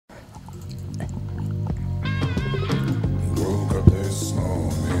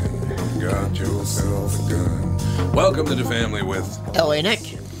got yourself a gun. Welcome to the family with L.A. Nick.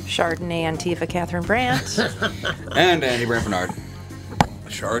 Chardonnay Antifa Catherine Brandt. And Andy Brant Bernard.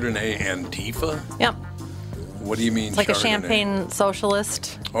 Chardonnay Antifa? Yep. What do you mean, It's like Chardonnay? a champagne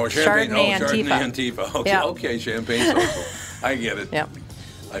socialist. Oh, champagne. Chardonnay Chardonnay Antifa. Antifa. Okay, Yeah. okay, champagne social. I get it. Yep.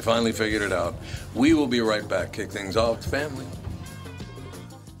 I finally figured it out. We will be right back. Kick things off, family.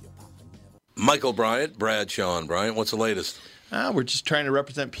 Michael Bryant, Bradshaw and Bryant, what's the latest? We're just trying to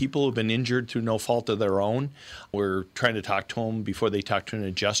represent people who've been injured through no fault of their own. We're trying to talk to them before they talk to an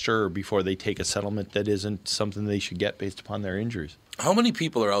adjuster or before they take a settlement that isn't something they should get based upon their injuries. How many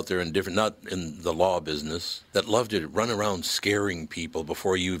people are out there in different, not in the law business, that love to run around scaring people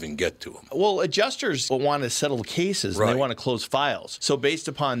before you even get to them? Well, adjusters will want to settle cases and Right. they want to close files. So based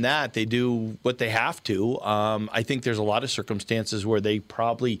upon that, they do what they have to. I think there's a lot of circumstances where they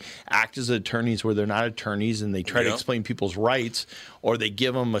probably act as attorneys where they're not attorneys and they try to Yeah. explain people's rights, or they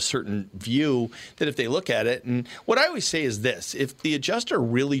give them a certain view that if they look at it, and what I always say is this: if the adjuster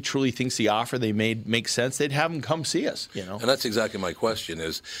really truly thinks the offer they made makes sense, they'd have them come see us. You know. And that's exactly my question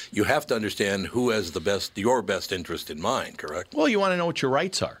is, you have to understand who has your best interest in mind, correct? Well, you want to know what your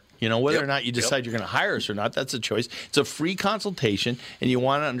rights are. You know, whether Yep. or not you decide you're going to hire us or not, that's a choice. It's a free consultation, and you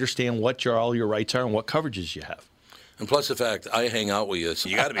want to understand what all your rights are and what coverages you have. And plus the fact I hang out with you, so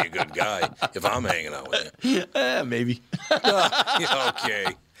you got to be a good guy if I'm hanging out with you. Maybe. Okay.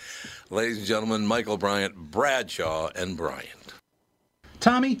 Ladies and gentlemen, Michael Bryant, Bradshaw and Bryant.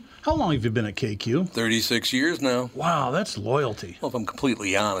 Tommy, how long have you been at KQ? 36 years now. Wow, that's loyalty. Well, if I'm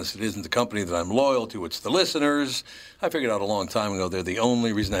completely honest, it isn't the company that I'm loyal to, it's the listeners. I figured out a long time ago they're the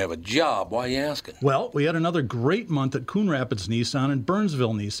only reason I have a job. Why are you asking? Well, we had another great month at Coon Rapids Nissan and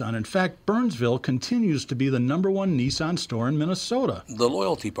Burnsville Nissan. In fact, Burnsville continues to be the #1 Nissan store in Minnesota. The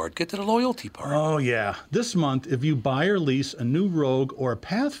loyalty part. Get to the loyalty part. Oh, yeah. This month, if you buy or lease a new Rogue or a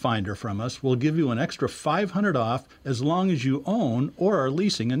Pathfinder from us, we'll give you an extra $500 off as long as you own or are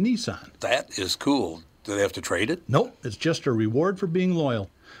leasing a Nissan. That is cool. Do they have to trade it? Nope, it's just a reward for being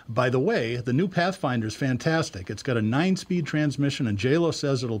loyal. By the way, the new Pathfinder is fantastic. It's got a 9-speed transmission, and JLo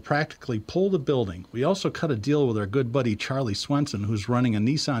says it'll practically pull the building. We also cut a deal with our good buddy Charlie Swenson, who's running a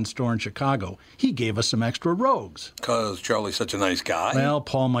Nissan store in Chicago. He gave us some extra Rogues. Because Charlie's such a nice guy? Well,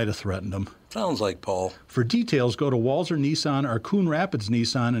 Paul might have threatened him. Sounds like Paul. For details, go to Walzer Nissan or Coon Rapids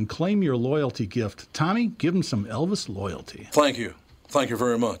Nissan and claim your loyalty gift. Tommy, give him some Elvis loyalty. Thank you. Thank you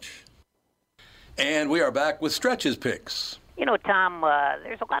very much. And we are back with Stretch's picks. You know, Tom,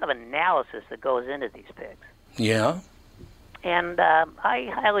 there's a lot of analysis that goes into these picks. Yeah? And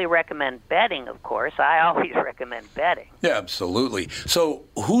I highly recommend betting, of course. I always recommend betting. Yeah, absolutely. So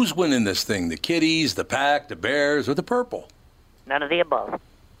who's winning this thing? The Kitties, the Pack, the Bears, or the Purple? None of the above.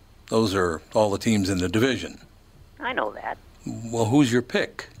 Those are all the teams in the division. I know that. Well, who's your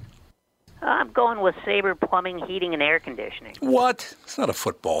pick? I'm going with Sabre Plumbing, Heating, and Air Conditioning. What? It's not a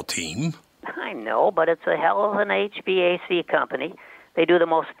football team. I know, but it's a hell of an HVAC company. They do the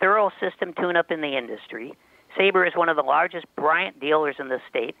most thorough system tune-up in the industry. Sabre is one of the largest Bryant dealers in the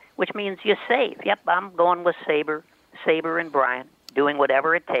state, which means you save. Yep, I'm going with Sabre and Bryant, doing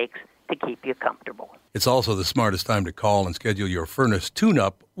whatever it takes to keep you comfortable. It's also the smartest time to call and schedule your furnace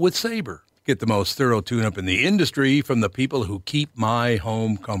tune-up with Sabre. Get the most thorough tune-up in the industry from the people who keep my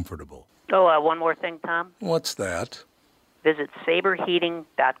home comfortable. Oh, one more thing, Tom. What's that? Visit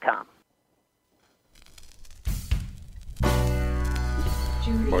saberheating.com.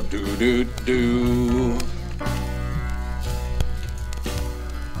 Ba-do-do-do.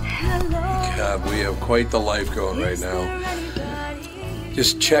 God, we have quite the life going right now.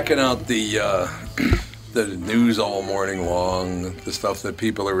 Just checking out the the news all morning long, the stuff that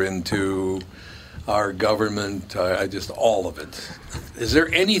people are into, our government, I just all of it. Is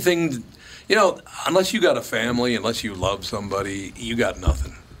there anything, unless you got a family, unless you love somebody, you got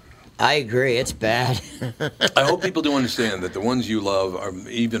nothing. I agree. It's bad. I hope people do understand that the ones you love are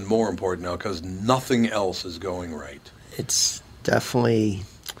even more important now because nothing else is going right. It's definitely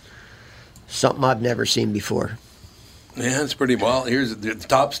something I've never seen before. Yeah, it's pretty well. Here's the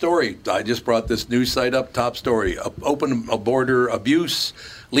top story. I just brought this news site up. Top story: open border abuse,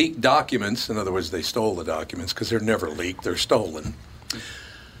 leaked documents. In other words, they stole the documents because they're never leaked; they're stolen.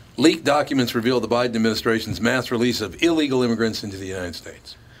 Leaked documents reveal the Biden administration's mass release of illegal immigrants into the United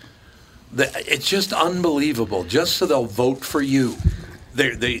States. It's just unbelievable. Just so they'll vote for you.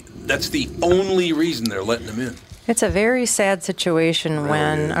 That's the only reason they're letting them in. It's a very sad situation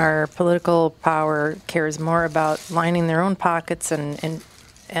when our political power cares more about lining their own pockets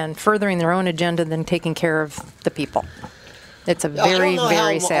and furthering their own agenda than taking care of the people. It's a I don't very, know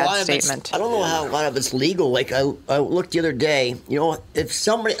very how a sad lot of it's- statement. I don't know how a lot of it's legal. Like I looked the other day. You know, if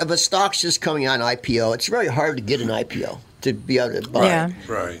a stock's just coming on IPO, it's very hard to get an IPO to be able to buy. Yeah. it.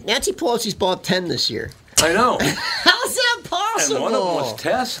 Right. Nancy Pelosi's bought 10 this year. I know. How's that possible? And one of them was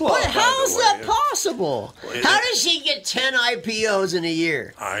Tesla. But by how is the that way. possible? Well, How does she get 10 IPOs in a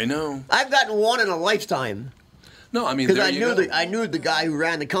year? I know. I've gotten one in a lifetime No, I mean, because there I you knew go. I knew the guy who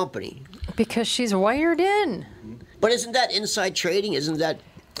ran the company. Because she's wired in. But isn't that inside trading? Isn't that?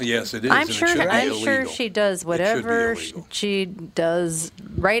 Yes, it is. I'm and it sure. should be I'm sure illegal. she does whatever illegal. she does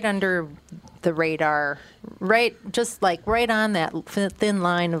right under the radar, right, just like right on that thin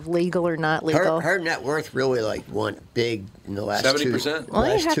line of legal or not legal. Her net worth really went big in the last 70%? Well,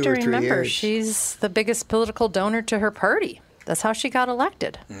 you last have 2 to or 3 remember, years. she's the biggest political donor to her party. That's how she got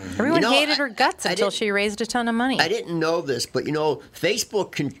elected. Mm-hmm. Everyone You know, hated her guts I until didn't- she raised a ton of money. I didn't know this, but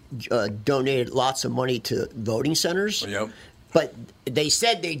Facebook donated lots of money to voting centers. Yep. But they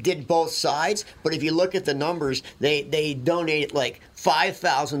said they did both sides. But if you look at the numbers, they donated like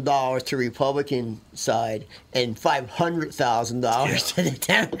 $5,000 to Republican side and $500,000 to the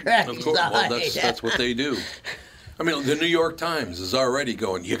Democratic Of course. side. Well, that's what they do. I mean, the New York Times is already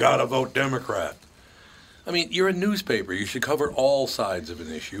going, you got to vote Democrat. I mean, you're a newspaper. You should cover all sides of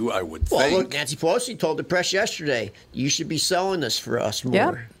an issue, I would Well, think. look, Nancy Pelosi told the press yesterday, "You should be selling this for us more.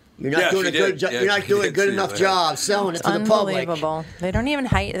 Yep. You're not Yeah, doing she a good did. job. Yeah, You're not she doing a did good say enough that. job selling it to the public." Unbelievable. They don't even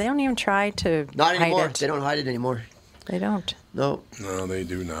hide. They don't even try to Not hide anymore. it. They don't hide it anymore. They don't. No. No, they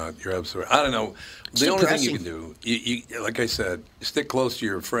do not. You're absolutely. I don't know. The only thing you can do, you, like I said, stick close to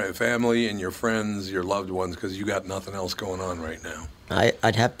your family and your friends, your loved ones, because you got nothing else going on right now.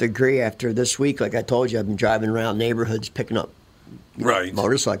 I'd have to agree. After this week, like I told you, I've been driving around neighborhoods picking up Right.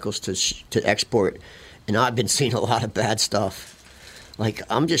 motorcycles to export, and I've been seeing a lot of bad stuff. Like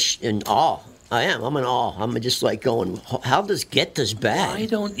I'm just in awe. I am. I'm in awe. I'm just like going, how does get this bad? Why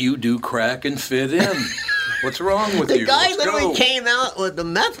don't you do crack and fit in? What's wrong with The you? guy Let's literally go. came out with the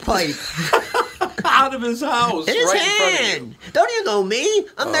meth pipe out of his house in his right in front of you. hand. Don't you know me?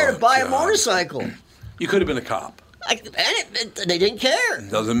 I'm there to buy a God. motorcycle. You could have been a cop. They didn't care.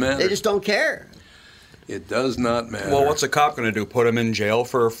 Doesn't matter. They just don't care. It does not matter. Well, what's a cop going to do? Put them in jail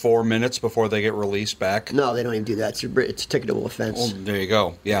for 4 minutes before they get released back? No, they don't even do that. It's a ticketable offense. Well, there you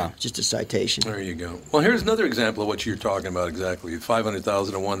go. Yeah. Just a citation. There you go. Well, here's another example of what you're talking about exactly.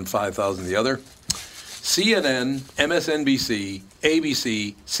 500,000 to one, 5,000 the other. CNN, MSNBC,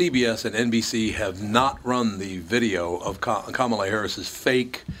 ABC, CBS, and NBC have not run the video of Kamala Harris's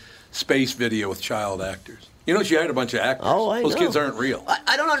fake space video with child actors. You know, she hired a bunch of actors. Oh, I Those know. kids aren't real.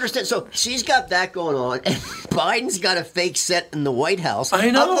 I don't understand. So she's got that going on, and Biden's got a fake set in the White House.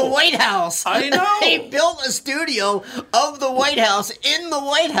 I know. Of the White House. I know. He built a studio of the White House in the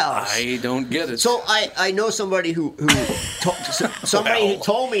White House. I don't get it. So I know somebody who somebody who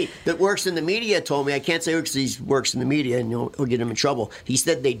told me that works in the media told me, I can't say who because he works in the media and he'll get him in trouble. He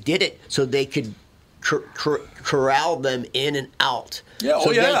said they did it so they could corral them in and out. Yeah, so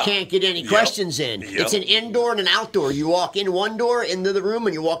oh, yeah. they can't get any Yep. questions in. Yep. It's an indoor and an outdoor. You walk in one door into the room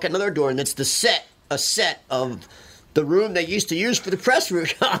and you walk another door, and it's a set of the room they used to use for the press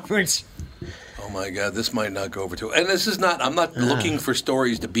conference. Oh my God, this might not go over too. And this is not. I'm not looking for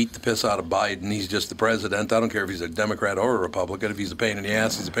stories to beat the piss out of Biden. He's just the president. I don't care if he's a Democrat or a Republican. If he's a pain in the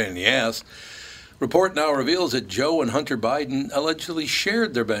ass, he's a pain in the ass. Report now reveals that Joe and Hunter Biden allegedly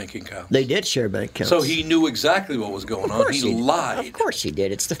shared their bank account. They did share bank accounts. So he knew exactly what was going Of on. course He did. lied. Of course he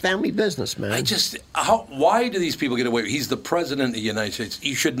did. It's the family business, man. Why do these people get away? He's the president of the United States.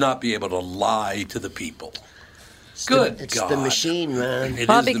 You should not be able to lie to the people. Good It's God. the machine, man. It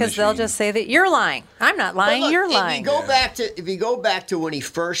Well, is the because they'll machine. just say that you're lying. I'm not lying. But look, You're if lying. If you go back to when he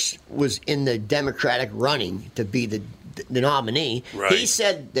first was in the Democratic running to be the nominee, Right. he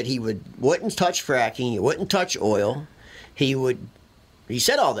said that he wouldn't touch fracking, he wouldn't touch oil, he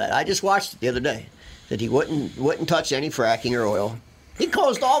said all that. I just watched it the other day. That he wouldn't touch any fracking or oil. He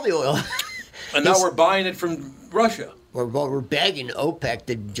closed all the oil. And now we're buying it from Russia. We're begging OPEC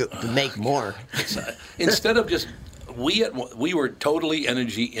to make more. Instead of just we were totally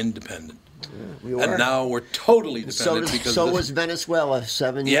energy independent. We were. And now we're totally so dependent because so of this. was Venezuela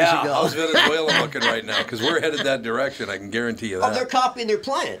 7 years Yeah, ago. how's Venezuela looking right now? Because we're headed that direction. I can guarantee you Oh, they're that. copying their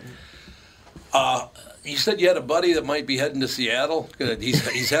plan. You said you had a buddy that might be heading to Seattle.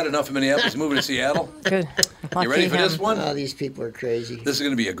 He's had enough of Minneapolis, moving to Seattle. Good. You ready for this one? Oh, these people are crazy. This is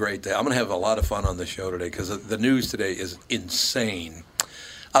going to be a great day. I'm going to have a lot of fun on the show today because the news today is insane.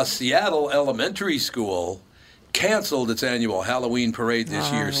 A Seattle elementary school canceled its annual Halloween parade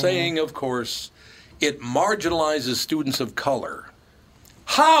this year, saying, of course, it marginalizes students of color.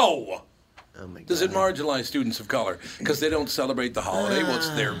 How? Oh my God. Does it marginalize students of color because they don't celebrate the holiday? Well, it's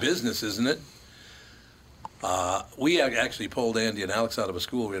their business, isn't it? We actually pulled Andy and Alex out of a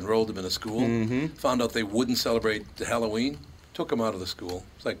school. We enrolled them in a school. Found out they wouldn't celebrate Halloween. Took them out of the school.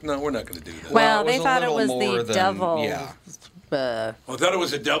 It's like, no, we're not going to do that. Well, it they was a thought it little was more the than- devil. yeah. I thought it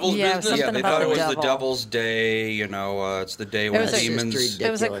was a devil's Yeah, business. Yeah, something they about thought the it was devil. the Devil's Day. You know, it's the day when was a- demons. History.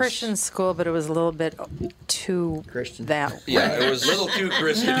 It was a Ridiculous. Christian school, but it was a little bit too Christian. that. Yeah, it was A little too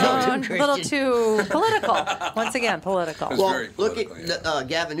Christian. No, a Christian. little too political. Once again, political. It's Well, very look at political,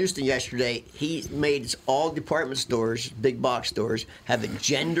 Gavin Newsom yesterday. He made all department stores, big box stores, have a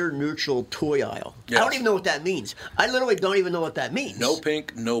gender-neutral toy aisle. Yes. I don't even know what that means. I literally don't even know what that means. No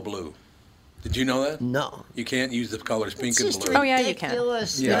pink, no blue. Did you know that? No. You can't use the colors pink It's and just blue. Oh, yeah, you can.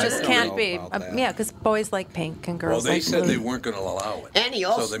 ridiculous. Yeah, it I just don't can't know be. about that. Yeah, because boys like pink and Well, girls they like said blue. they weren't going to allow it. And he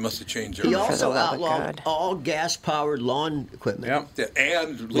also- so they must have changed their He rules. also the love of outlawed God. all gas-powered lawn equipment. Yep. Yeah,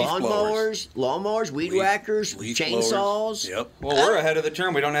 and leaf blowers. Lawnmowers, weed Leaf- whackers, leaf chainsaws. blowers. Yep. Well, we're ahead of the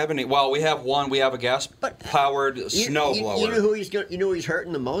term. We don't have any. Well, we have one. We have a gas-powered snow blower. You know who he's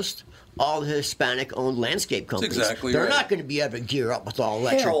hurting the most? All the Hispanic-owned landscape companies. exactly They're right. not going to be able to gear up with all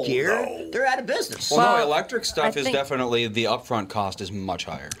electric Hell gear. no. They're out of business. Well, Well, no, electric stuff I is think- definitely the upfront cost is much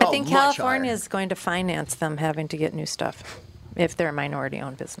higher. I think much California higher. is going to finance them having to get new stuff if they're a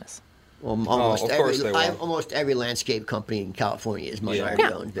minority-owned business. Well, of course they will. almost every landscape company in California is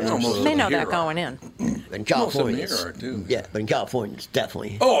minority-owned Yeah. business. Almost. They know Here that are. going in. In Most of them California, here it's- are, too. Yeah, but in California, it's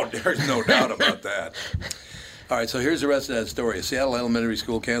definitely. Oh, there's no doubt about that. All right, so here's the rest of that story. A Seattle Elementary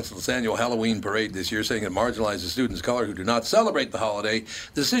School canceled its annual Halloween parade this year, saying it marginalizes students of color who do not celebrate the holiday.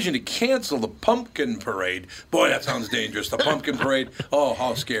 The decision to cancel the pumpkin parade. Boy, that sounds dangerous. The pumpkin parade. Oh,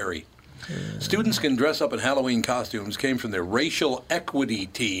 how scary. Students can dress up in Halloween costumes came from their racial equity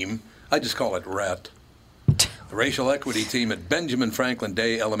team. I just call it RET. The racial equity team at Benjamin Franklin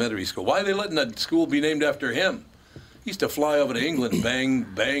Day Elementary School. Why are they letting that school be named after him? He used to fly over to England,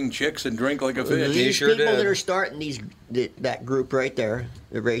 bang chicks, and drink like a fish. These sure people did. that are starting that group right there,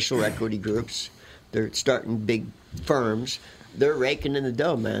 the racial equity groups, they're starting big firms. They're raking in the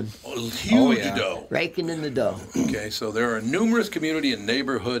dough, man. Huge yeah. dough. Raking in the dough. Okay, so there are numerous community and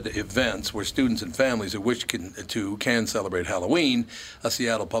neighborhood events where students and families who wish can celebrate Halloween. A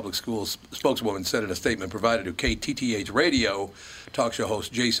Seattle Public Schools spokeswoman said in a statement provided to KTTH Radio talk show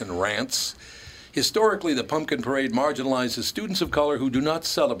host Jason Rantz. Historically, the Pumpkin Parade marginalizes students of color who do not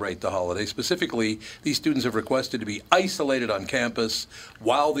celebrate the holiday. Specifically, these students have requested to be isolated on campus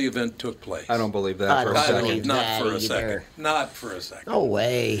while the event took place. I don't believe that I for a don't second. believe Not that for a either. second. Not for a second. No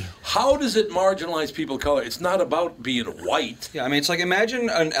way. How does it marginalize people of color? It's not about being white. Yeah, I mean, it's like imagine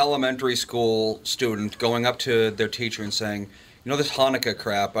an elementary school student going up to their teacher and saying, "You know this Hanukkah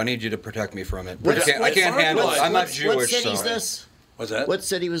crap? I need you to protect me from it. I can't handle it. I'm not Jewish." What city's so this? What's that? What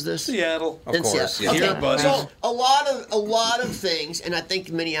city was this? Seattle? Of course, Seattle. yeah. Okay. Here, buddy. So a lot of things, and I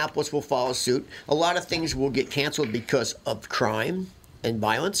think Minneapolis will follow suit. A lot of things will get canceled because of crime and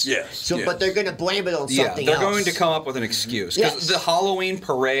violence. Yes, So, yes. but they're going to blame it on Yeah, something they're else. going to come up with an excuse because Yes. the Halloween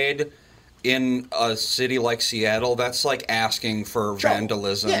parade in a city like Seattle, that's like asking for Trouble.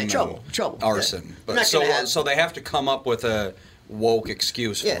 vandalism, Yeah, and trouble. arson. They're But not so gonna have- so they have to come up with a woke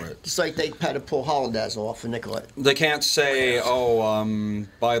excuse Yeah, for it. just like they had to pull Holodazzle off of Nicolette. They can't say,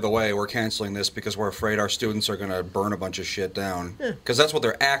 by the way, we're canceling this because we're afraid our students are going to burn a bunch of shit down. Because that's what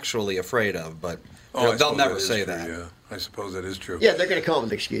they're actually afraid of, but Oh, I they'll suppose never is say true, that. Yeah, I suppose that is true. Yeah, they're going to come up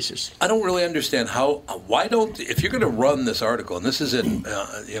with excuses. I don't really understand why don't, if you're going to run this article, and this is in,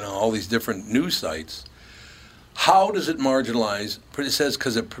 all these different news sites, how does it marginalize? It says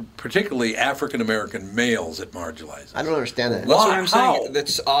because particularly African American males it marginalizes. I don't understand that. That's what Why? I'm saying. How?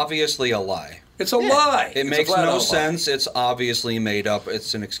 That's obviously a lie. It's a lie. It It's a makes flat no out lie. sense. It's obviously made up.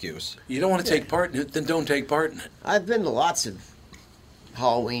 It's an excuse. You don't want to take part in it, then don't take part in it. I've been to lots of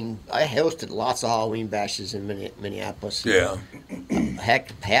Halloween. I hosted lots of Halloween bashes in Minneapolis. Yeah,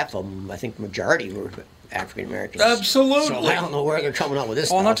 Heck, half of them, I think, majority were African Americans. absolutely. So I don't know where they're coming up with this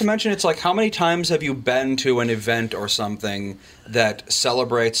Well, stuff. not to mention, it's like how many times have you been to an event or something that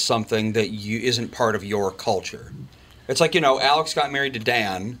celebrates something that isn't part of your culture? It's like, Alex got married to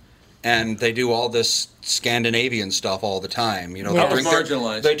Dan, and they do all this Scandinavian stuff all the time. Yeah. That They was drink their-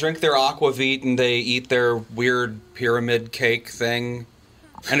 marginalized. They drink their aquavit and they eat their weird pyramid cake thing.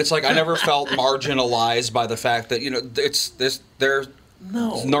 And it's like I never felt marginalized by the fact that they're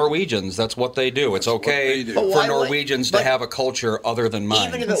Norwegians. That's what they do. It's what okay they do. But for why would- Norwegians to but have a culture other than mine.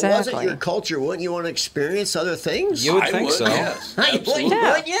 Even if it wasn't Exactly. your culture, wouldn't you want to experience other things? You would I think would, so. Yes, Wouldn't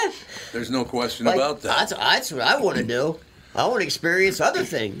absolutely. you? There's no question Like, about that. That's what I want to do. I want to experience other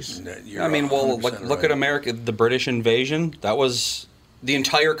things. You're I mean, well, 100% look right. at America. The British invasion. That was the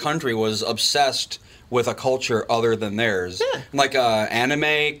entire country was obsessed with a culture other than theirs. Yeah. Like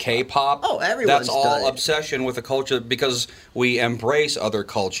anime, K-pop. Oh, everyone's that's all done it. obsession with a culture because we embrace other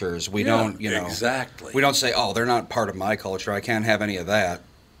cultures. We don't, exactly. We don't say, "Oh, they're not part of my culture. I can't have any of that."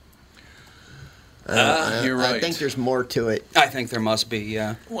 You're right. I think there's more to it. I think there must be,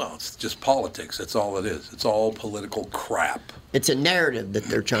 yeah. Well, it's just politics. That's all it is. It's all political crap. It's a narrative that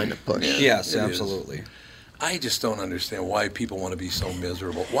they're trying to push. Yes, It is. absolutely. I just don't understand why people want to be so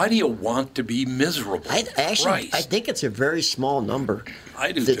miserable. Why do you want to be miserable? I Christ. think it's a very small number.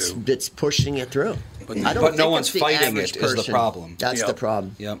 I do that's, too. That's pushing it through. But I don't But no think one's it's the fighting average it is the person. problem. That's Yep. the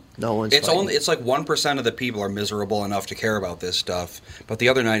problem. Yep. No one's It's fighting only it. it's like 1% of the people are miserable enough to care about this stuff, but the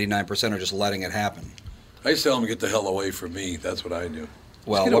other 99% are just letting it happen. I just tell them, get the hell away from me. That's what I do.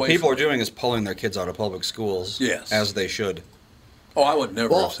 Well, Just get what away people from are me. doing is pulling their kids out of public schools. Yes. As they should. Oh, I would never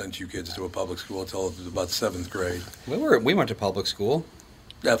Well- have sent you kids to a public school until about 7th grade. We went to public school.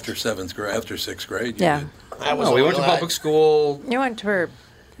 After 7th grade, after 6th grade, you Yeah. did. No, we went to public school You went to her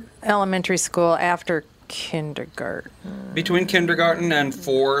elementary school after kindergarten. between kindergarten and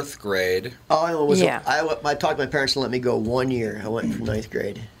 4th grade. Oh, it was. Yeah. I talked to my parents to let me go 1 year. I went from 9th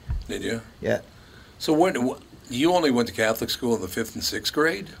grade. Did you? Yeah. So when you only went to Catholic school in the 5th and 6th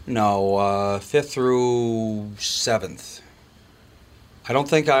grade? No, 5th through 7th. I don't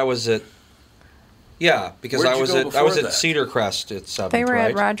think I was at. Yeah, because Where'd I you was go at before at that? Cedar Crest at 7th. They were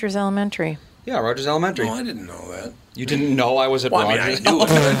right? at Rogers Elementary. Yeah, Rogers Elementary. No, I didn't know that. You didn't know I was at Well, I mean, I Rogers? knew it,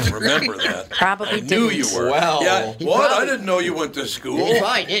 but I didn't remember that. Probably I knew you didn't. were. Well, yeah. He What? I probably- didn't know you went to school. He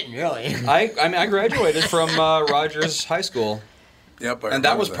probably didn't really. I graduated from Rogers High School, Yep, I and that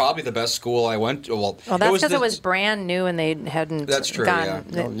remember was probably the best school I went to. Well, Well, that's because the- it was brand new and they hadn't That's true, gone.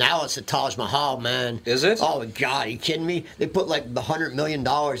 No, now it's the Taj Mahal, man. Is it? Oh God, are you kidding me? They put like the $100 million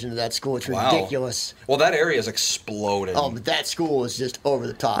into that school. It's Wow. ridiculous. Well, that area is exploded. Oh, but that school is just over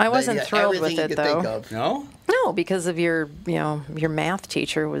the top. I wasn't They got thrilled with everything you it, could think though. of. No? No, because of your math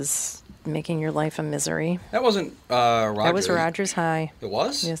teacher was making your life a misery. That wasn't Rogers. That was Rogers High. It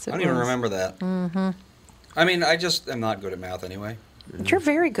was? Yes, it I don't even was. remember that. Mm-hmm. I mean, I just am not good at math anyway. You're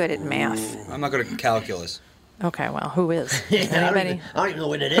very good at math. I'm not good at calculus. Okay, well, who is? I don't Anybody? even know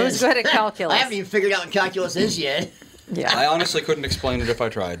what it Who's is. good at calculus? I haven't even figured out what calculus is yet. Yeah. I honestly couldn't explain it if I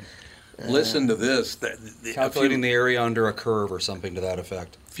tried. Listen to this. Calculating a the area under a curve or something to that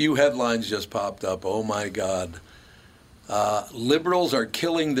effect. few headlines just popped up. Oh my God. Liberals are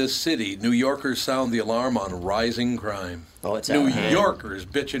killing this city. New Yorkers sound the alarm on rising crime. Oh, it's New out of hand. Yorkers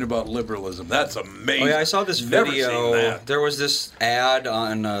bitching about liberalism. That's amazing. Oh yeah, I saw this Never video. seen that. There was this ad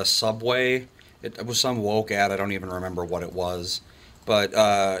on Subway. It was some woke ad. I don't even remember what it was, but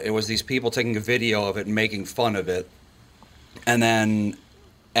it was these people taking a video of it and making fun of it. And then,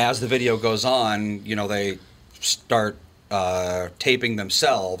 as the video goes on, they start taping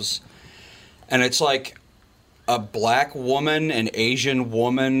themselves, and it's like a black woman, an Asian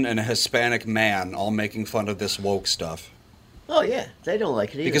woman, and a Hispanic man all making fun of this woke stuff. Oh yeah, they don't like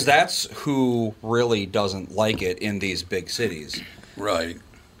it either. Because that's who really doesn't like it in these big cities. Right.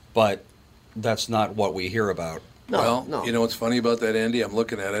 But that's not what we hear about. no, well, no. you know what's funny about that, Andy? I'm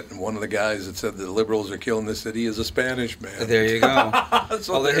looking at it, and one of the guys that said the liberals are killing the city is a Spanish man. There you go.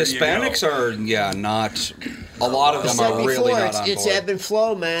 So Well, the there you Hispanics go. are, not. A lot of I them said are before, really not on it's board. ebb and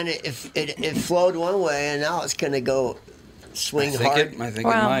flow, man. It flowed one way, and now it's going to go swing I think hard. it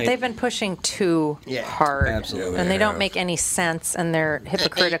Well, might. they've been pushing too Yeah. hard. Absolutely. And they don't have. make any sense and they're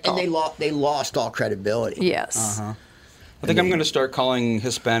hypocritical. And they lost all credibility. Yes. I think I'm going to start calling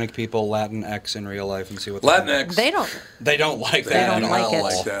Hispanic people Latinx in real life and see what they think. Latinx. They don't They don't like they that don't at like all. it.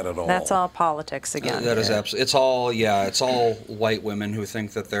 like that at all. That's all politics again. That is absolutely. It's all white women who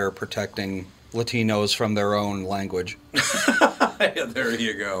think that they're protecting Latinos from their own language. Yeah, there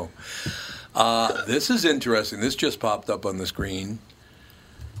you go. This is interesting. This just popped up on the screen.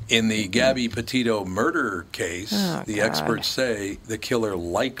 In the Gabby Petito murder case, Oh, the God. experts say the killer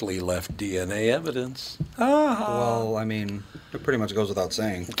likely left DNA evidence. Well, I mean, it pretty much goes without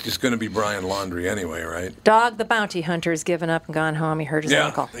saying. It's going to be Brian Laundrie anyway, right? Dog the bounty hunter's given up and gone home. He hurt his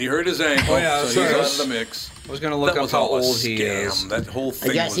ankle. He hurt his ankle, Oh, yeah, so he's sorry. out of the mix. I was going to look That up was how all a old he scam. is. That whole I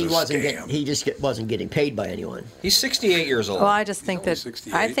thing guess he was a wasn't scam. wasn't getting paid by anyone. He's 68 years old. Well, I just think only that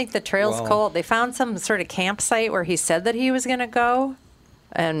 68. the trail's Wow. cold. They found some sort of campsite where he said that he was going to go,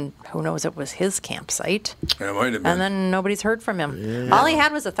 and who knows, it was his campsite. It might have been. And then nobody's heard from him. All he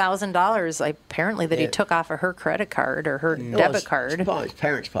had was $1,000, apparently, that he took off of her credit card or her debit card. His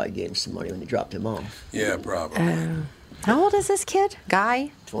parents probably gave him some money when they dropped him off. Yeah, probably. How old is this kid?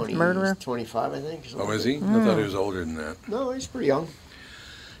 Guy? 20, Murderer? 25, I think. Oh, is he? I Mm. thought he was older than that. No, he's pretty young.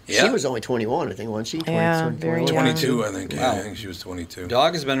 Yeah. She was only 21, I think, wasn't she? Yeah, 20, very 21. young. 22, I think. Yeah, Wow. I think she was 22.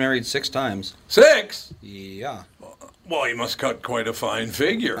 Dog has been married 6 times. 6? Yeah. Well, he must cut quite a fine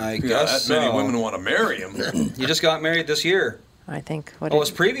figure. I Yeah, guess that many so. women want to marry him. He just got married this year. I think. What Oh, did-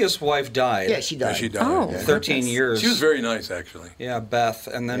 his previous wife died. Yeah, she Yeah, died. she died. Oh. Yeah. 13 years. She was very nice, actually. Yeah, Beth.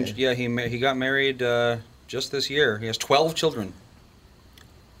 And then, Yeah. he got married just this year. He has 12 children.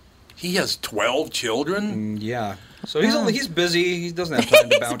 He has 12 children? Yeah. So he's busy. He doesn't have time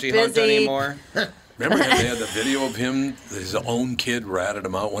to He's bounty hunt busy. anymore. Remember they had the video of him, his own kid ratted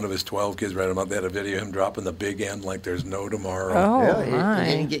him out, one of his 12 kids ratted him out. They had a video of him dropping the big end like there's no tomorrow. Oh, Yeah, he my.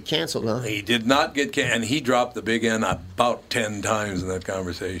 didn't get canceled, huh? He did not get and he dropped the big end about 10 times in that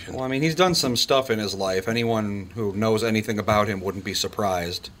conversation. Well, I mean, he's done some stuff in his life. Anyone who knows anything about him wouldn't be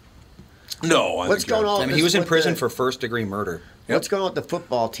surprised. No, I What's think you're- going on? I mean, he was in with prison the- for first-degree murder. What's going on with the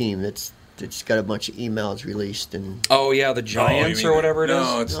football team that's got a bunch of emails released and Oh, yeah, the No, Giants you mean- or whatever it is?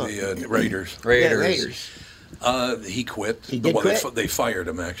 No, it's the Raiders. Raiders. Yeah, Raiders. He quit. He did well, quit? They fired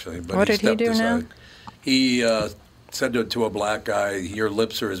him, actually. But What did he stepped do now? aside. He said to a black guy, your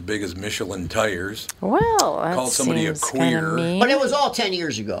lips are as big as Michelin tires. Well, that Called somebody a seems kinda queer. mean. But it was all 10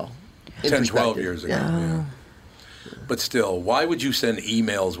 years ago. in 10, 12 perspective. years ago. Yeah. Yeah. But still, why would you send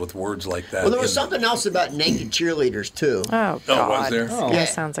emails with words like that? Well, there was in something else about naked cheerleaders, too. Oh, God. Oh, was there? Oh. Yeah. That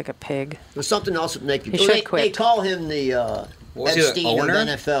sounds like a pig. There was something else with naked. He Well, should they quit. call him the Was he the Epstein of owner?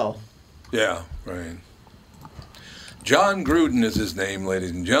 NFL. Yeah, right. John Gruden is his name,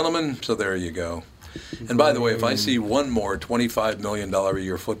 ladies and gentlemen. So there you go. And by the way, if I see one more $25 million a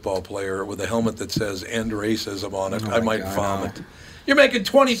year football player with a helmet that says "End Racism" on it, Oh I my might God, vomit. no. You're making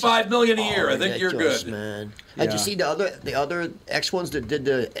 $25 million a year. Oh, I think you're ridiculous, good. man. Did Yeah. you see the other ex ones that did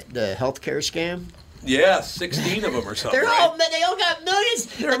the healthcare scam? Yeah, 16 of them or something. They all got millions.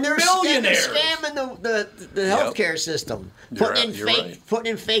 They're and they're millionaires. scamming the healthcare system, You're right.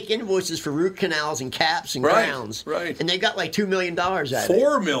 putting in fake invoices for root canals and caps and Right, crowns. right. And they got like $2 million out of it.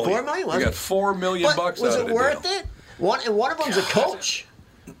 $4 million. $4 million. We wasn't got it? $4 million But bucks was out it of the worth deal. it? One of them's a coach.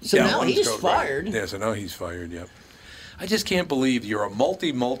 So now one's he's coach, right. fired. Yeah, so now he's fired. Yep. I just can't believe you're a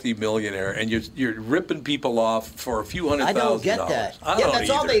multi-millionaire and you're ripping people off for a few $100,000. I don't get that. I Yeah, don't that's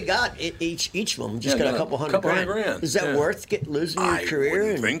all either. they got. Each of them just Yeah, got a no, couple hundred couple hundred grand. grand, Is that yeah. worth losing your I career wouldn't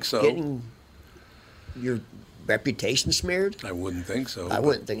and think so. getting your reputation smeared? I wouldn't think so. I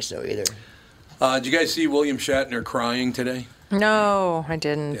wouldn't think so either. Did you guys see William Shatner crying today? No, I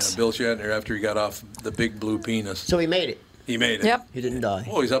didn't. Yeah, Bill Shatner after he got off the big blue penis. So he made it. He made it. Yep. He didn't die.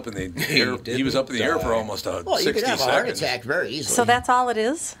 Oh, he's up in the air. He was up in the air for almost Well, 60 you could have seconds. a heart attack very easily. So that's all it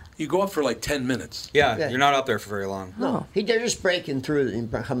is? You go up for like 10 minutes. Yeah, Yeah. you're not up there for very long. No, they're just breaking through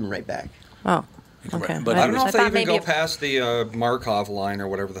and coming right back. Oh, Right, okay. but I don't know if they thought even maybe go past the Markov line or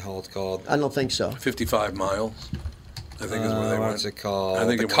whatever the hell it's called. I don't think so. 55 miles, I think is where they went. What's it called? I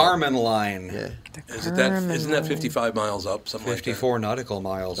think the it went. Carmen line. Yeah. Isn't that 55 miles up? Something 54 nautical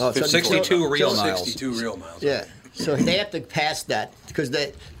miles. Oh, it's 62 real so miles. 62 real miles. Yeah. So they have to pass that because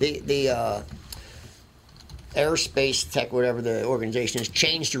the aerospace tech, whatever the organization has,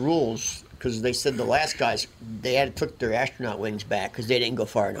 changed the rules because they said the last guys they had to took their astronaut wings back because they didn't go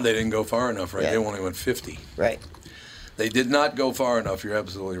far enough. They didn't go far enough, right? Yeah. They only went 50. Right. They did not go far enough. You're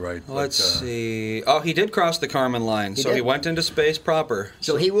absolutely right. Let's But, see. Oh, he did cross the Carmen line, so did. he went into space proper.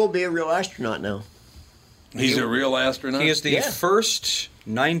 So he will be a real astronaut now. He's a real astronaut. He is the Yeah. first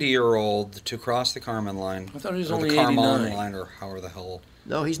 90-year-old to cross the Carmen line. I thought he was or only the Carmon 89. line, or however the hell.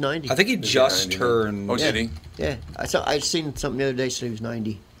 No, he's 90. I think he Is he just 99? turned. Oh, did he? Yeah, I seen something the other day said he was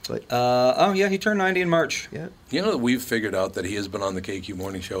 90. But Oh yeah, he turned 90 in March. yeah, You know that we've figured out that he has been on the KQ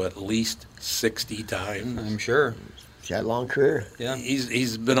Morning Show at least 60 times. I'm sure. he's had a long career. Yeah.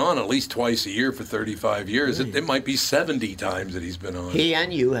 He's been on at least twice a year for 35 years. It might be 70 times that he's been on. He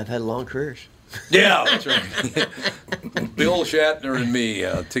and you have had long careers. Yeah, that's right. Bill Shatner and me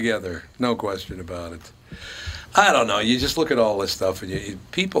together, no question about it. I don't know. You just look at all this stuff, and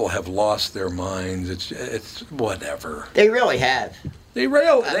people have lost their minds. It's whatever. They really have. They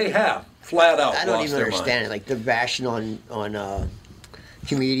have flat out. I don't lost even their understand mind. it. Like the bashing on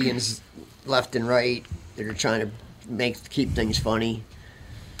comedians left and right that are trying to keep things funny.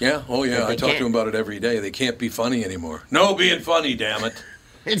 Yeah. Oh yeah. But I they talk to can't. them about it every day. They can't be funny anymore. No being funny, damn it.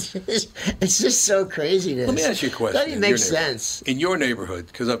 It's just so craziness. Let me ask you a question. Doesn't even In make your neighborhood. sense. In your neighborhood,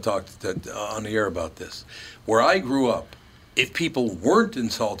 because I've talked on the air about this, where I grew up, if people weren't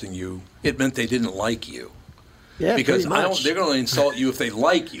insulting you, it meant they didn't like you. Yeah, Because pretty much. they're going to insult you if they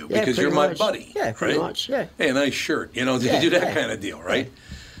like you, Yeah, because pretty you're my much. buddy. Yeah, pretty right? much, yeah. Hey, a nice shirt. You know, they Yeah, do that yeah. kind of deal, right?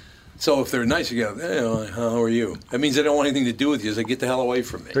 So if they're nice, you go, hey, how are you? That means they don't want anything to do with you. They get the hell away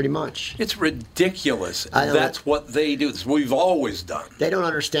from me. Pretty much. It's ridiculous. I know That's what they do. It's what we've always done. They don't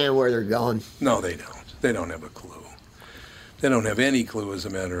understand where they're going. No, they don't. They don't have a clue. They don't have any clue, as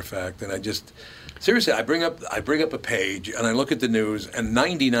a matter of fact. And I just, seriously, I bring up a page and I look at the news, and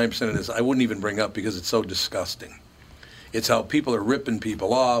 99% of this I wouldn't even bring up because it's so disgusting. It's how people are ripping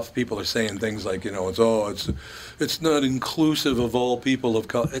people off. People are saying things like, it's not inclusive of all people of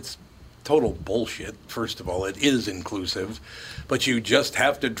color. It's total bullshit. First of all, it is inclusive, but you just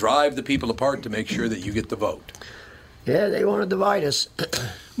have to drive the people apart to make sure that you get the vote. Yeah, they want to divide us.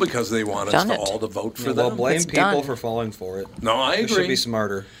 Because they want us all to vote for them. Well, blame It's people done. for falling for it. No, I They agree. should be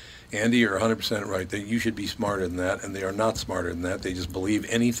smarter. Andy, you're 100% right. You should be smarter than that, and they are not smarter than that. They just believe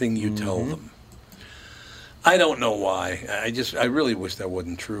anything you tell them. I don't know why. I really wish that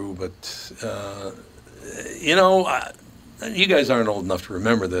wasn't true, but, you guys aren't old enough to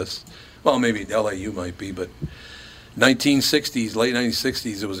remember this. Well, maybe LAU might be, but 1960s, late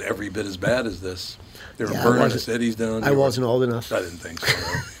 1960s, it was every bit as bad as this. They were burning the cities down. I wasn't old enough. I didn't think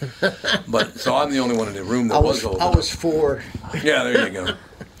so. But so I'm the only one in the room that I was was old I enough. was 4. Yeah, there you go.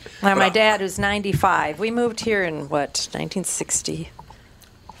 Now, my dad was 95. We moved here in,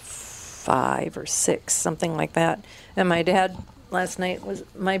 1965 or 6, something like that. And my dad, last night,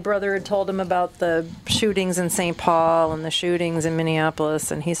 my brother had told him about the shootings in St. Paul and the shootings in Minneapolis.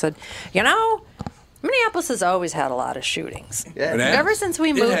 And he said, Minneapolis has always had a lot of shootings. Yeah. It has. Ever since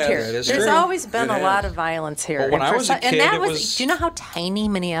we It moved has. here, It is there's true. always been It a lot has. of violence here. Well, when I was a kid, it was- Do you know how tiny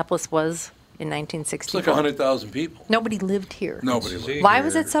Minneapolis was in It's 1964? like 100,000 people. Nobody lived here. Nobody See? lived. Why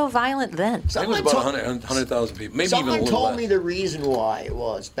was it so violent then? I think it was Someone about 100,000 people, maybe even a Someone little told less. me the reason why it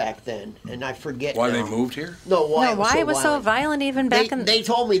was back then, and I forget Why now. they moved here? No, why No, it was why so it was so violent even back in... They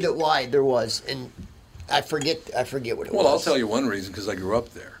told me that why there was, and I forget what it was. Well, I'll tell you one reason, because I grew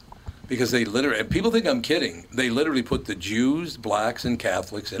up there. Because they literally, and people think I'm kidding, they literally put the Jews, blacks, and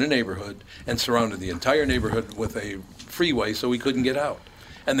Catholics in a neighborhood and surrounded the entire neighborhood with a freeway so we couldn't get out.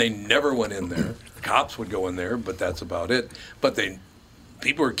 And they never went in there. The cops would go in there, but that's about it. But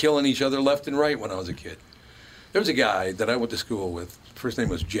people were killing each other left and right when I was a kid. There was a guy that I went to school with. First name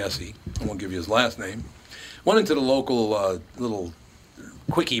was Jesse. I won't give you his last name. Went into the local little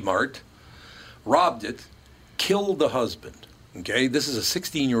Quickie Mart, robbed it, killed the husband. Okay, this is a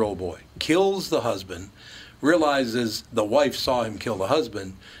 16-year-old boy. Kills the husband, realizes the wife saw him kill the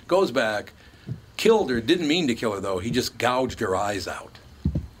husband, goes back, killed her, didn't mean to kill her though, he just gouged her eyes out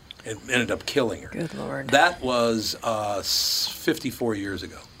and ended up killing her. Good Lord. That was 54 years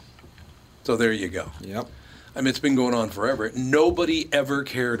ago. So there you go. Yep. I mean, it's been going on forever. Nobody ever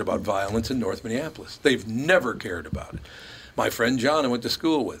cared about violence in North Minneapolis. They've never cared about it. My friend John I went to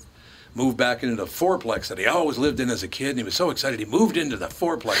school with moved back into the fourplex that he always lived in as a kid, and he was so excited. He moved into the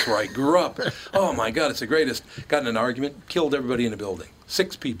fourplex where I grew up. Oh, my God, it's the greatest. Got in an argument, killed everybody in the building.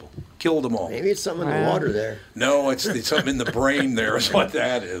 6 people. Killed them all. Maybe it's something in the water there. No, it's something in the brain there is what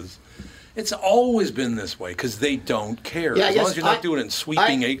that is. It's always been this way because they don't care. Yeah, I as long guess as you're not doing it in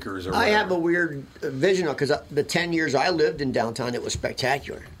sweeping acres or whatever. I have a weird vision because the 10 years I lived in downtown, it was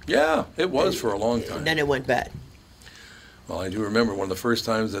spectacular. Yeah, it was for a long time. And then it went bad. Well, I do remember one of the first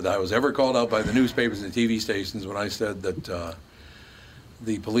times that I was ever called out by the newspapers and the TV stations when I said that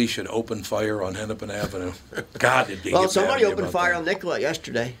the police should open fire on Hennepin Avenue. God, did they Well, get somebody mad at me opened about fire that. on Nicollet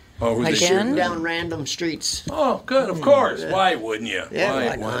yesterday. Oh, who's they Again? shooting? Down random streets. Oh, good, of course. Why wouldn't you? Yeah,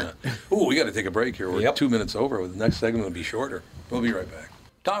 why why not? Ooh, we got to take a break here. We're Yep. 2 minutes over. The next segment will be shorter. We'll be right back.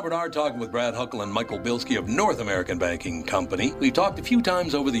 Tom Bernard talking with Brad Huckle and Michael Bilski of North American Banking Company. We've talked a few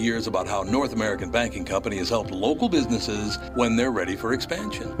times over the years about how North American Banking Company has helped local businesses when they're ready for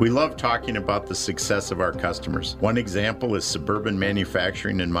expansion. We love talking about the success of our customers. One example is Suburban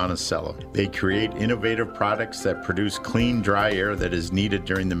Manufacturing in Monticello. They create innovative products that produce clean, dry air that is needed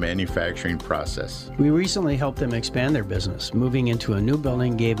during the manufacturing process. We recently helped them expand their business. Moving into a new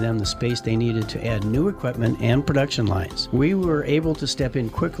building gave them the space they needed to add new equipment and production lines. We were able to step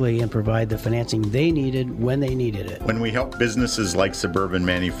in quickly and provide the financing they needed when they needed it. When we help businesses like Suburban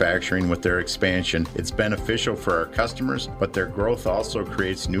Manufacturing with their expansion, it's beneficial for our customers, but their growth also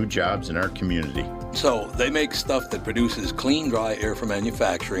creates new jobs in our community. So they make stuff that produces clean, dry air for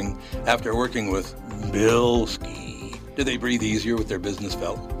manufacturing after working with Bilski. Do they breathe easier with their business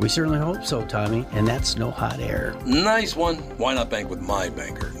felt? We certainly hope so, Tommy, and that's no hot air. Nice one. Why not bank with my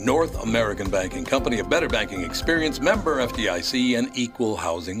banker? North American Banking Company, a better banking experience, member FDIC, and equal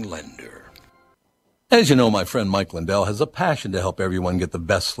housing lender. As you know, my friend Mike Lindell has a passion to help everyone get the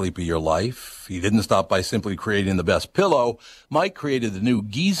best sleep of your life. He didn't stop by simply creating the best pillow. Mike created the new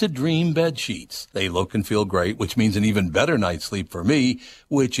Giza Dream bed sheets. They look and feel great, which means an even better night's sleep for me,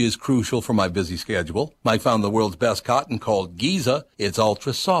 which is crucial for my busy schedule. Mike found the world's best cotton called Giza. It's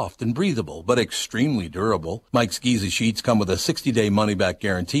ultra soft and breathable, but extremely durable. Mike's Giza sheets come with a 60-day money-back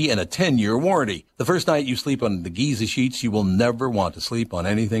guarantee and a 10-year warranty. The first night you sleep on the Giza sheets, you will never want to sleep on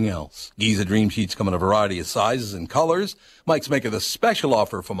anything else. Giza Dream sheets come in a variety of sizes and colors. Mike's making a special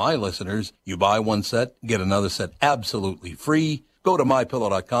offer for my listeners. You buy one set, get another set absolutely free. Go to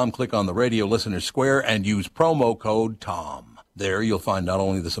MyPillow.com, click on the radio listener square, and use promo code TOM. There you'll find not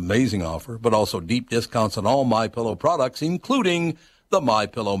only this amazing offer, but also deep discounts on all MyPillow products, including the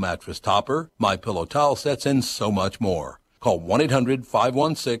MyPillow mattress topper, MyPillow towel sets, and so much more. Call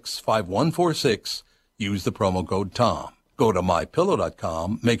 1-800-516-5146. Use the promo code TOM. Go to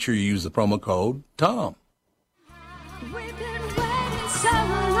MyPillow.com. Make sure you use the promo code TOM. We've been waiting so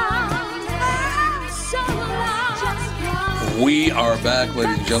long, so long. We are back,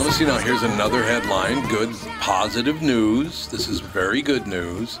 ladies and gentlemen. See, now here's another headline. Good, positive news. This is very good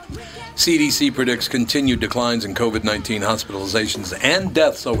news. CDC predicts continued declines in COVID-19 hospitalizations and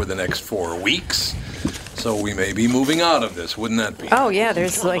deaths over the next 4 weeks. So we may be moving out of this, wouldn't that be? Oh, yeah,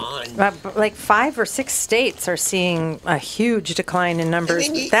 there's like 5 or 6 states are seeing a huge decline in numbers.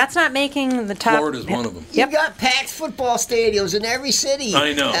 That's not making the top. Florida's one of them. You got packed football stadiums in every city.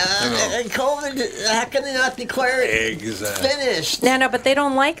 I know. And COVID, how can they not declare it finished? Yeah, no, but they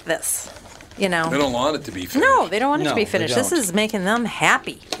don't like this. You know. They don't want it to be finished. No, they don't want it to be they finished. This don't. is making them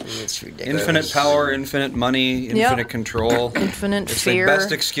happy. It's ridiculous. Infinite power, infinite money, infinite control. Infinite it's fear. the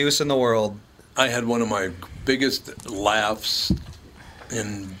best excuse in the world. I had one of my biggest laughs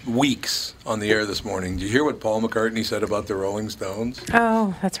in weeks on the air this morning. Did you hear what Paul McCartney said about the Rolling Stones?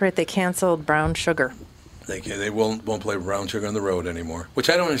 Oh, that's right. They canceled Brown Sugar. They won't play Brown Sugar on the Road anymore, which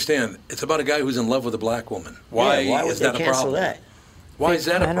I don't understand. It's about a guy who's in love with a black woman. Why would is they that a cancel problem? that? Why is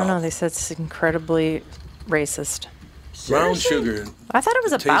that a problem? I don't know. They said it's incredibly racist. Brown Sugar. I thought it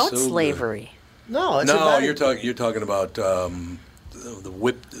was tastes about so good. slavery. No, it's No, about you're talking about the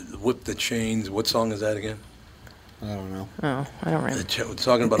whip the chains. What song is that again? I don't know. Oh, I don't remember. It's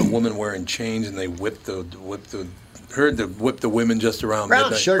talking about a woman wearing chains, and they whip the women just around Brown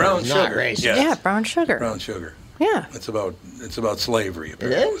midnight. Sugar, Brown not Sugar. racist. Yes. Yeah, Brown Sugar. Brown Sugar. Yeah. It's about slavery. It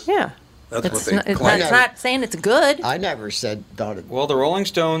Apparently. is? Yeah. That's what they It's claim. not saying it's good. I never thought it. Well, the Rolling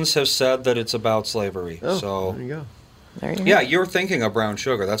Stones have said that it's about slavery. Oh, so there you go. There you go. yeah, you're thinking of Brown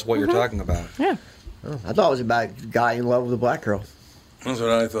Sugar. That's what you're talking about. Yeah. Oh, I thought it was about a guy in love with a black girl. That's what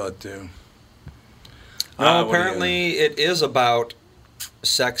I thought too. No, apparently it is about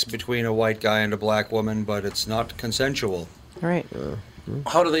sex between a white guy and a black woman, but it's not consensual. Right.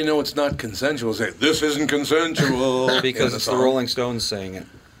 How do they know it's not consensual? Say this isn't consensual Because it's the Rolling Stones saying it.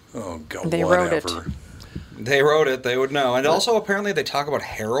 Oh God! They whatever. wrote it. They wrote it. They would know. And also, apparently, they talk about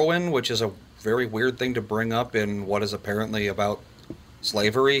heroin, which is a very weird thing to bring up in what is apparently about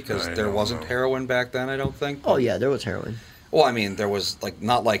slavery, because I there don't wasn't know. heroin back then. I don't think. Oh yeah, there was heroin. Well, I mean, there was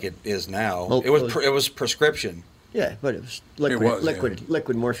not like it is now. Oh, it was prescription. Yeah, but it was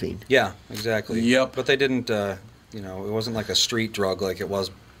liquid morphine. Yeah, exactly. Yep. But they didn't. It wasn't like a street drug like it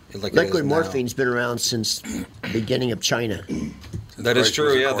was. Like Liquid it is now. morphine's been around since the beginning of China. That is Christ true.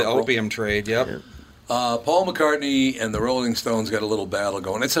 was a Yeah, the corporal. opium trade. Yep. Yeah. Paul McCartney and the Rolling Stones got a little battle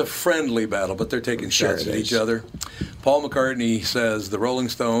going. It's a friendly battle, but they're taking Sure shots it at each is. other. Paul McCartney says the Rolling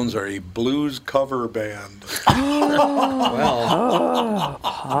Stones are a blues cover band. Well,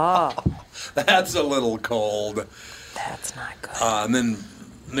 That's a little cold. That's not good. And then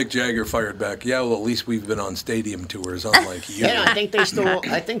Mick Jagger fired back. Yeah, well, at least we've been on stadium tours, unlike you. And I think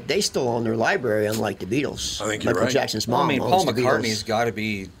they still own their library, unlike the Beatles. I think you're Michael right. Jackson's well, I mom mean, owns Paul the McCartney's Beatles. got to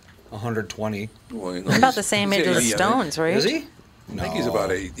be 120. About the same age as the Stones, right? Is he? I think he's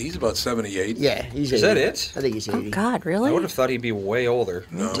about 8. He's about 78. Yeah, he's Is 80. that it? I think he's 80. Oh, God, I really? would have thought he'd be way older.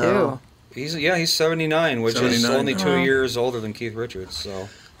 No. Too. He's 79, which is 79. only 2 years older than Keith Richards. So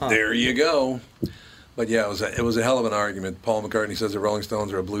There you go. But yeah, it was a hell of an argument. Paul McCartney says the Rolling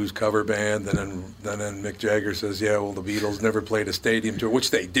Stones are a blues cover band, and then Mick Jagger says, yeah, well, the Beatles never played a stadium tour,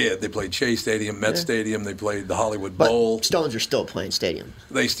 which they did. They played Shea Stadium, Met Stadium, they played the Hollywood Bowl. But Stones are still playing stadium.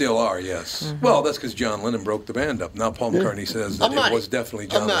 They still are, yes. Well, that's because John Lennon broke the band up. Now Paul McCartney says that it was definitely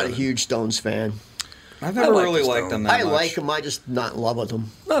John I'm not Lennon. a huge Stones fan. I've never like really the liked them Stones. that I much. like them. I just not in love with them.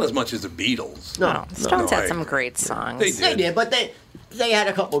 Not as much as the Beatles. No, Stones no, had I some agree. great songs. They They did, but they had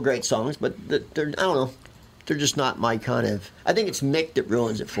a couple of great songs, but they're I don't know. They're just not my kind of. I think it's Mick that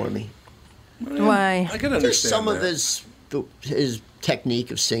ruins it for me. Why? I can There's understand some that. of his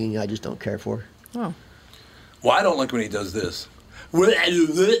technique of singing I just don't care for. Oh. Well, I don't like when he does this.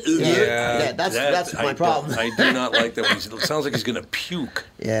 Yeah, that's my problem. I do not like that. When it sounds like he's going to puke.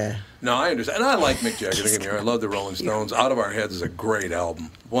 Yeah. No, I understand. And I like Mick Jagger. Don't get me wrong. I love the Rolling Stones. Out of Our Heads is a great album.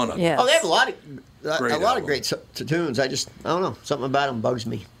 One of them. Yes. Oh, they have a lot of album. great tunes. I don't know. Something about them bugs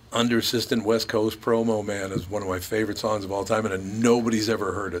me. Undersistent West Coast Promo Man is one of my favorite songs of all time, and nobody's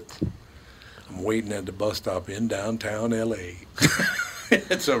ever heard it. I'm waiting at the bus stop in downtown L.A.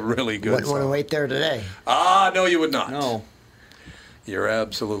 It's a really good Wouldn't want to song. wait there today. No, you would not. No. You're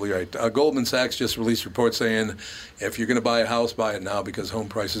absolutely right. Goldman Sachs just released a report saying if you're going to buy a house, buy it now because home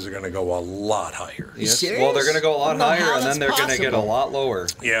prices are going to go a lot higher. Yes. serious? Well, they're going to go a lot I don't know higher, how and then that's they're going to get a possible. lot lower.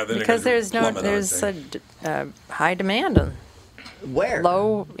 Yeah, then Because there's plummet, a high demand and Where?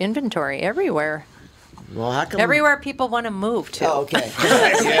 low inventory everywhere. Well, how come? Everywhere people want to move to. Oh, okay.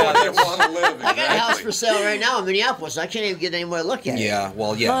 Yeah, they want to live. I got a house for sale right now in Minneapolis. I can't even get anywhere to look at it. Yeah,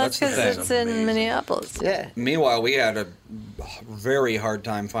 well, yeah, Well, that's that's the because thing. it's in Amazing. Minneapolis. Yeah. Meanwhile, we had a very hard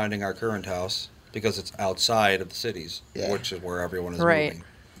time finding our current house because it's outside of the cities, Yeah. which is where everyone is Right. moving.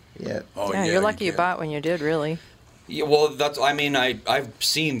 Yeah. Oh, Yeah, you're lucky you can't. bought when you did, really. Yeah, well, I've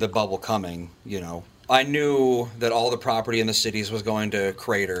seen the bubble coming, I knew that all the property in the cities was going to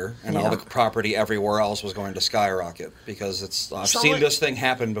crater and all Yeah. the property everywhere else was going to skyrocket because I've So seen what- this thing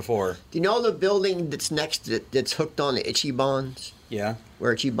happen before. Do you know the building that's next that's hooked on the Ichiban's? Yeah.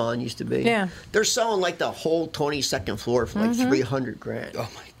 Where Ichiban used to be? Yeah. They're selling like the whole 22nd floor for like $300,000. Oh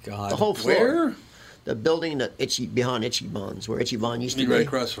my God. The whole floor. Where? The building that behind Ichiban's, where Ichiban used to You be. right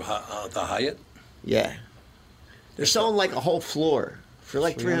across from the Hyatt? Yeah. They're selling like a whole floor for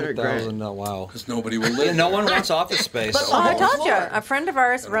like $300,000. Oh, wow. Because nobody will live No there. one wants office space. But- Well, I whole told you, floor. a friend of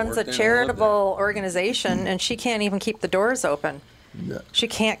ours Gotta runs work a there and live charitable organization, and she can't even keep the doors open. She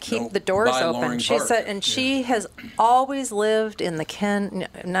can't keep No, the doors by open. Loring She Park. said, and she has always lived in the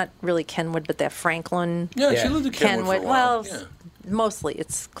not really Kenwood, but that Franklin. Yeah, Yeah. she lived in Kenwood for a while. Well, Yeah. mostly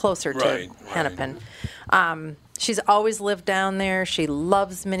it's closer to Right, Hennepin. She's always lived down there. She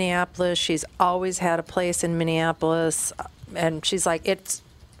loves Minneapolis. She's always had a place in Minneapolis, and she's like, it's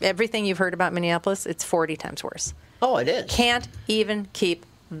everything you've heard about Minneapolis. It's 40 times worse. Oh, it is. Can't even keep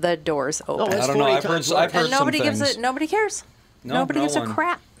the doors open. Oh, it's I don't know. 40 I've heard, times I've heard and nobody some gives things. it. Nobody cares. No, Nobody no gives a one.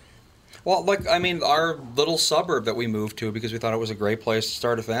 crap. Well, our little suburb that we moved to because we thought it was a great place to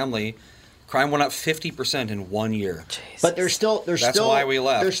start a family, crime went up 50% in 1 year. But there's still That's why we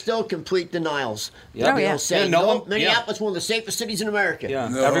left. There's still complete denials. Yeah. Oh, yeah. They'll say, Yeah, no no, one- Minneapolis is one of the safest cities in America. Yeah,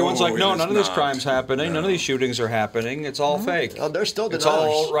 No, everyone's like, no, it none is of this not. crime's happening. None of these shootings are happening. It's all fake. Oh, there's still It's deniers.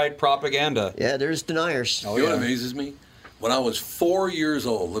 all right propaganda. Yeah, there's deniers. Oh, You know yeah. what amazes me? When I was 4 years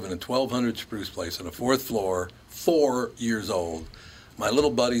old, living in 1200 Spruce Place on the fourth floor, 4 years old, my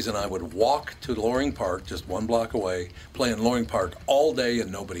little buddies and I would walk to Loring Park, just 1 block away, play in Loring Park all day,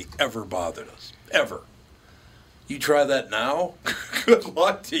 and nobody ever bothered us. Ever. You try that now? Good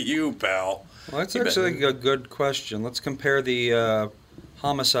luck to you, pal. Well, that's You bet. actually a good question. Let's compare the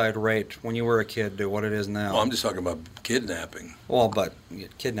homicide rate when you were a kid to what it is now. Well, I'm just talking about kidnapping. Well, but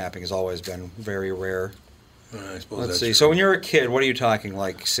kidnapping has always been very rare. I suppose Let's that's see. true. So when you're a kid, what are you talking?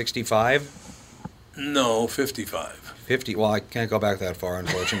 Like 65? No, 55. 50? Well, I can't go back that far,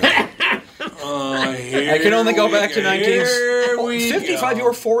 unfortunately. I I can only go back to 19... Here Oh, we 55, go. you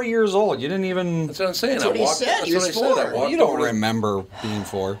were 4 years old. You didn't even... That's what I'm saying. That's what he said. That's He what was I said. I 4. walked You don't over to- remember being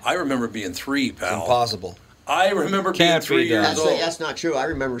 4. I remember being 3, pal. Impossible. I remember Can't being be 3 years done. old. That's not true. I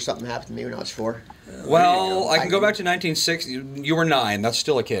remember something happened to me when I was 4. Well, I can go I- back to 1960. You were 9. That's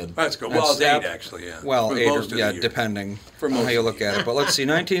still a kid. That's good. Well, I was 8, actually, yeah. Well, For 8 or, most of the yeah, year. depending For on most how you of the look at it. But let's see,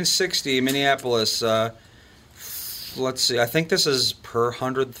 1960, Minneapolis. Let's see. I think this is per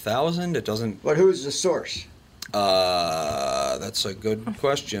 100,000. It doesn't. But who's the source? That's a good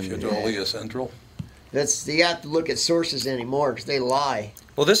question. Chedolia Central. You have to look at sources anymore because they lie.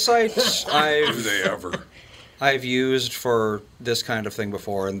 Well, this site Do I've they ever? I've used for this kind of thing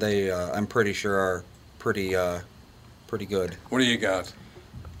before, and they I'm pretty sure are pretty good. What do you got?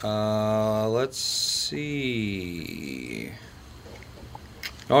 Let's see.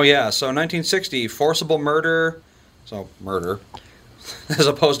 Oh yeah, so 1960, forcible murder. So murder, as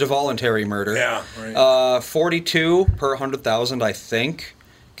opposed to voluntary murder. Yeah, right. 42 per 100,000, I think,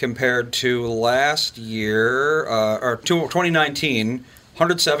 compared to last year or 2019,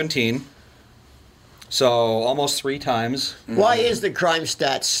 117. So almost 3 times. Why is the crime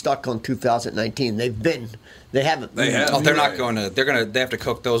stats stuck on 2019? They haven't. They have. Oh, they're not Right. going to. They have to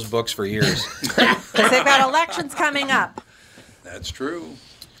cook those books for years. Because they've got elections coming up. That's true.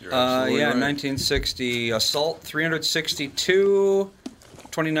 You're absolutely Yeah, right. 1960 assault 362,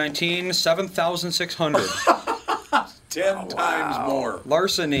 2019 7,600. 10 times more.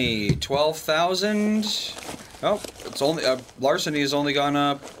 Larceny 12,000. Oh, it's only larceny's only gone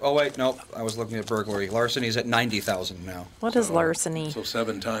up. Oh wait, no, I was looking at burglary. Larceny's at 90,000 now. What is larceny? So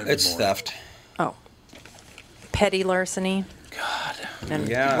 7 times It's more. theft. Oh. Petty larceny? God. And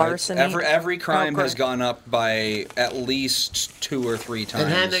Yeah, larceny? every crime Oh, has gone up by at least 2 or 3 times.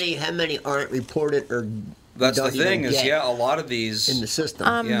 And how many aren't reported or That's the don't even thing is, get yeah, a lot of these in the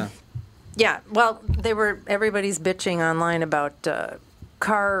system? yeah. Yeah, well, everybody's bitching online about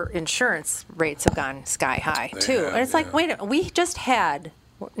car insurance rates have gone sky high, too. have, And it's like, yeah. wait, we just had,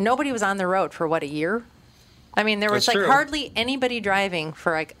 nobody was on the road for what, a year? I mean, there was That's like true. hardly anybody driving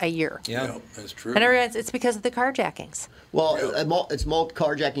for like a year. Yeah. Yeah, that's true. And everyone's, it's because of the carjackings. Well, it's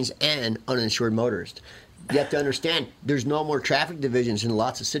carjackings and uninsured motorists. You have to understand, there's no more traffic divisions in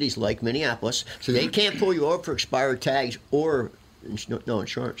lots of cities like Minneapolis, so they can't pull you over for expired tags or no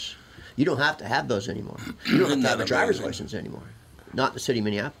insurance. You don't have to have those anymore. You don't have Isn't to have that a driver's amazing? license anymore. Not in the city of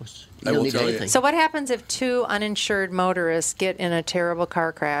Minneapolis. You I don't will need tell you. anything. So what happens if 2 uninsured motorists get in a terrible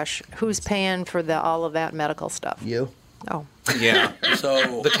car crash? Who's paying for all of that medical stuff? You. Oh, Yeah.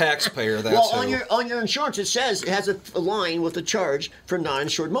 So The taxpayer, that's Well, who. on your insurance, it says it has a line with a charge for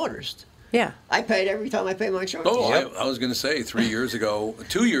non-insured motorists. yeah. I pay it every time I pay my insurance. Oh, Yep. I was going to say 2 years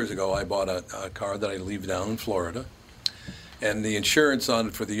ago, I bought a car that I leave down in Florida. And the insurance on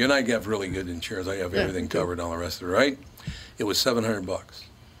it and I have really good insurance. I have everything covered and all the rest of it, right? It was $700.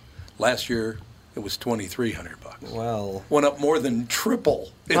 Last year, it was $2,300. Well, Went up more than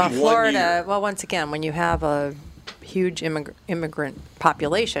triple in Well, 1 Florida, year. well, once again, when you have a huge immigrant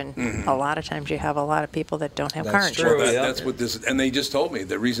population, a lot of times you have a lot of people that don't have car That's insurance. true. That- yeah. That's what this and they just told me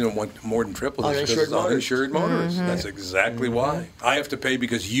the reason it went more than triple is because it's Uninsured uninsured motorists. That's exactly why. I have to pay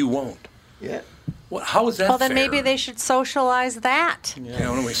because you won't. Yeah. Well, how is that Well, then fair? maybe they should socialize that. Yeah,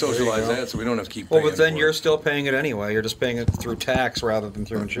 why don't we socialize that so we don't have to keep well, paying but then for you're it? still paying it anyway. You're just paying it through tax rather than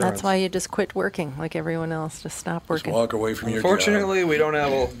through insurance. That's why you just quit working like everyone else. Just stop Just working. walk away from your job. Unfortunately, we don't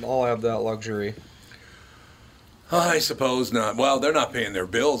all have that luxury. I suppose not. Well, they're not paying their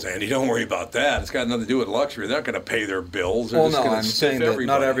bills, Andy. Don't worry about that. It's got nothing to do with luxury. They're not going to pay their bills. They're Well, just no, gonna I'm stiff saying that not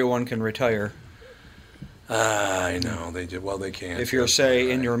everybody. everyone can retire. I know they did. Well, they can. If you're,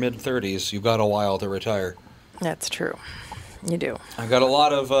 say, in your mid-30s, you've got a while to retire. That's true. You do. I've got a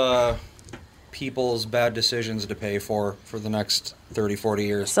lot of people's bad decisions to pay for the next 30, 40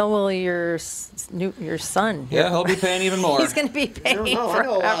 years. So will your son. Yeah, he'll be paying even more. He's going to be I paying don't know. I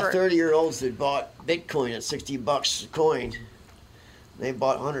know a lot of forever. 30-year-olds that bought Bitcoin at $60 a coin. They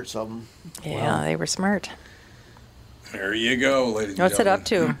bought hundreds of them. Yeah, they were smart. There you go, ladies and What's it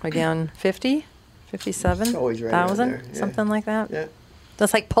gentlemen. up to again? 50? 57? It's always right around there, yeah. Something like that? Yeah.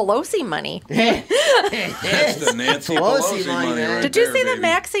 That's like Pelosi money. That's the Nancy Pelosi money man. right Did you there, see baby. that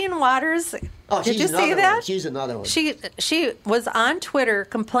Maxine Waters? Oh, Did she's you see another that? one. She's another one. She was on Twitter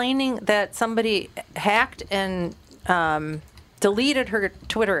complaining that somebody hacked and deleted her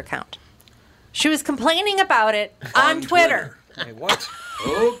Twitter account. She was complaining about it on Twitter. Hey, what?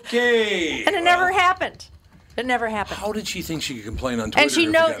 Okay. And it never happened. It never happened. How did she think she could complain on Twitter? And she if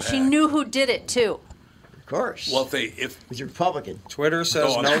it know got she hacked? knew who did it too. Of course. Well, if He's a Republican. Twitter says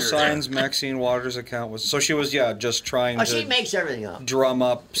Oh, I'm no sure. signs Maxine Waters' account was... So she was, just trying Oh, she to makes everything up. drum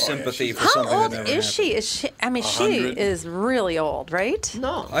up sympathy she's- for How something old that never is happened. she? Is she? I mean, she 100. is really old, right?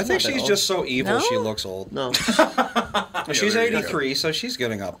 No. I think not that she's old. just so evil she No? looks old. No. She's there you go. 83, so she's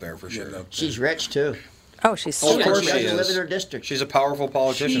getting up there for sure. Yeah, no. She's rich, too. Oh, she's Oh, of so course She she doesn't live is. in her district. She's a powerful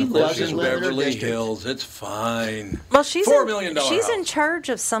politician. She Of course lives she doesn't in is. live in her Beverly district. Hills. It's fine. Well, she's $4 in, million she's in house. charge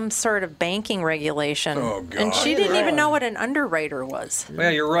of some sort of banking regulation. Oh, God. And she Oh, didn't yeah. even know what an underwriter was. Yeah,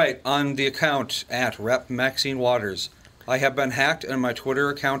 you're right. On the account at Rep Maxine Waters, I have been hacked and my Twitter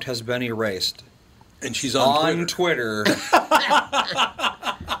account has been erased. And she's on Twitter.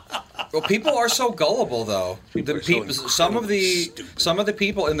 Well, people are so gullible, though. People are so some of the stupid. some of the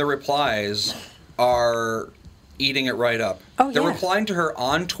people in the replies are eating it right up. Oh, They're yeah. replying to her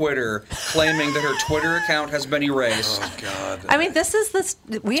on Twitter, claiming that her Twitter account has been erased. Oh, God. I mean,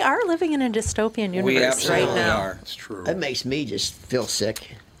 we are living in a dystopian universe We right absolutely now. are. It's true. That makes me just feel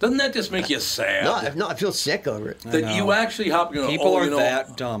sick. Doesn't that just make you sad? No, I feel sick over it. that know. you actually hop. You know, People are you know,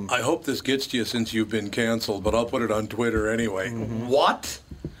 that dumb. I hope this gets to you since you've been canceled, but I'll put it on Twitter anyway. Mm-hmm. What?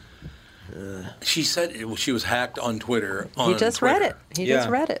 She said she was hacked on Twitter. He just read it. He just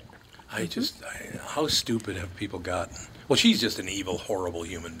Yeah. read it. How stupid have people gotten? Well, she's just an evil, horrible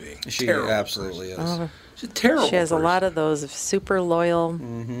human being. She Terrible absolutely is. She's a terrible. She has a person. lot of those super loyal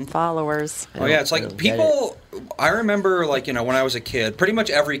followers. Oh yeah, it's I like don't get people. I remember, like when I was a kid. Pretty much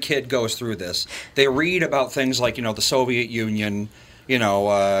every kid goes through this. They read about things like the Soviet Union.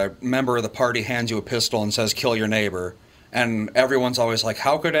 A member of the party hands you a pistol and says "kill your neighbor," And everyone's always like,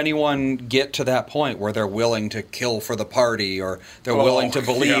 how could anyone get to that point where they're willing to kill for the party or they're willing to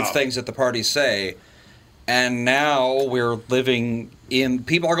believe things that the parties say? And now we're living in...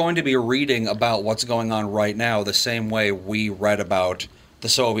 People are going to be reading about what's going on right now the same way we read about the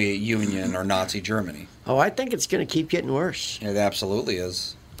Soviet Union or Nazi Germany. Oh, I think it's going to keep getting worse. It absolutely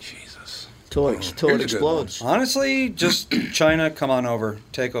is. Jesus. Till it Here's a good explodes. Honestly, just China, come on over.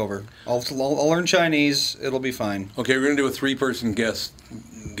 Take over. I'll learn Chinese. It'll be fine. Okay, we're going to do a three-person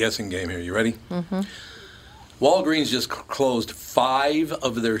guessing game here. You ready? Mm-hmm. Walgreens just closed 5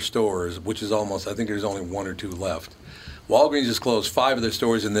 of their stores, which is almost, I think there's only 1 or 2 left. Walgreens just closed 5 of their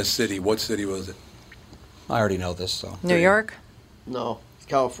stores in this city. What city was it? I already know this, so. New York? No,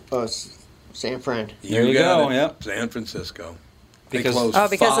 San Fran. There you go, it. yep. San Francisco. They Because- closed Oh,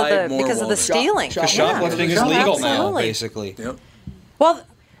 because of 5 the more because of the Walgreens. stealing. Because Yeah. shoplifting is Oh, legal now, absolutely. basically. Yep. Well,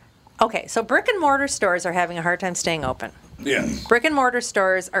 okay, so brick and mortar stores are having a hard time staying open. Yes. Brick and mortar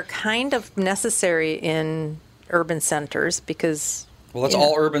stores are kind of necessary in urban centers because Well, that's you know,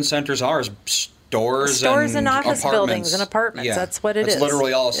 all urban centers are, is stores and office apartments. buildings and apartments. Yeah. That's what it is. That's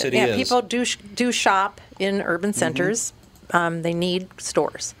literally all a city yeah, is. people do shop in urban centers. They need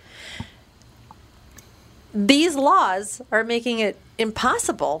stores. These laws are making it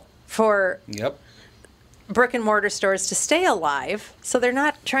impossible for Yep. brick and mortar stores to stay alive, so they're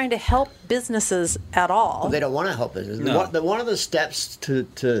not trying to help businesses at all. They don't want to help us. No. One of the steps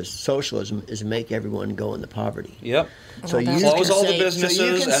to socialism is to make everyone go into poverty. Yep. So you Close can all the say- businesses so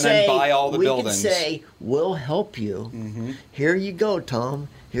you can and say, then buy all the we buildings. can say, we'll help you. Here you go, Tom.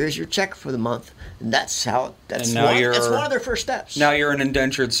 Here's your check for the month. And that's how. That's And now that's you're- one of their first steps. Now you're an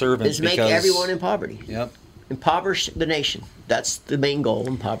indentured servant. is make because, everyone in poverty. Yep. Impoverish the nation. That's the main goal.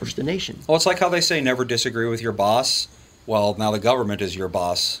 Impoverish the nation. Well, it's like how they say never disagree with your boss. Well, now the government is your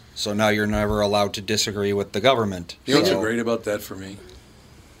boss, so now you're never allowed to disagree with the government. You know what's So- great about that for me?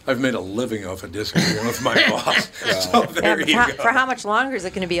 I've made a living off of disagreeing with my boss. So there Yeah, you but go. for how much longer is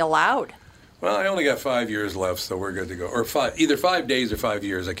it going to be allowed? Well, I only got 5 years left, so we're good to go. Or either 5 days or 5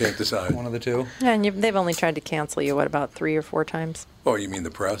 years. I can't decide. One of the two. Yeah, and they've only tried to cancel you, what, about 3 or 4 times? Oh, you mean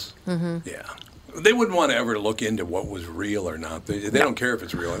the press? Mm-hmm. Yeah. They wouldn't want to ever look into what was real or not. They don't care if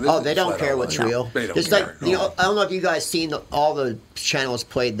it's real. This Oh, is they don't flat care out what's lying. real. They don't It's care. like, I don't know if you guys seen all the channels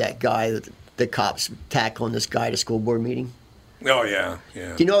played that guy, the cops tackling this guy at a school board meeting. Oh, yeah,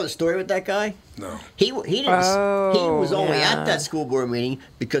 yeah. Do you know the story with that guy? No. He didn't. he was only at that school board meeting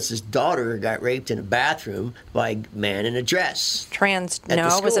because his daughter got raped in a bathroom by a man in a dress. Trans? At No,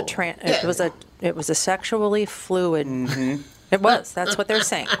 the it was a school. trans. Yeah. It was a sexually fluid. It was. That's what they're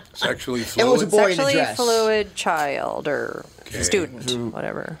saying. Sexually It was fluid? a boy in a Sexually dress. fluid child or Okay. student,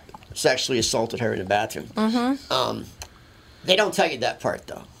 whatever. Sexually assaulted her in the bathroom. They don't tell you that part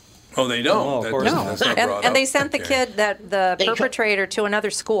though. Oh, they don't? No, of That- course that's not. not brought And they up. sent the Okay. kid, the They co- perpetrator, to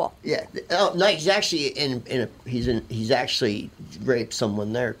another school. Yeah. Oh no, he's actually he's actually raped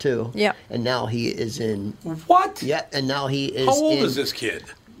someone there too. Yeah. And now he is in. What? Yeah. And now he is. How old in, is this kid?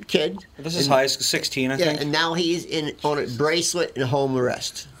 kid? This is And- high school, 16, I Yeah, think. and now he's on a bracelet and home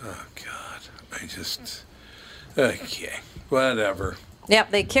arrest. Oh, God. I just... Okay. Whatever.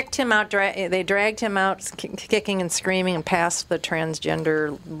 Yep, they kicked him out. They dragged him out, kicking and screaming, and passed the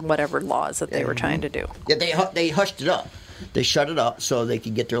transgender whatever laws that they were trying to do. Yeah, they hushed it up. They shut it up so they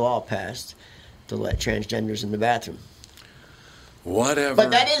could get their law passed to let transgenders in the bathroom. Whatever.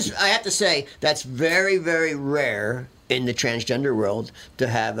 But that is, I have to say, that's very, very rare in the transgender world to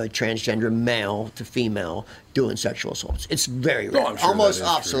have a transgender male to female doing sexual assaults. It's very rare. I'm sure almost that is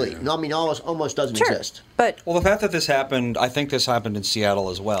true, obsolete. yeah. No, I mean, almost doesn't Sure, exist. but Well, the fact that this happened, I think this happened in Seattle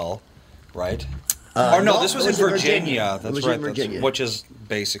as well, right? Or no, no, this was it in was in Virginia. Virginia. It That's was right. in Virginia. Which is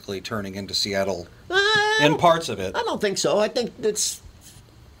basically turning into Seattle I in don't- parts of it. I don't think so. I think it's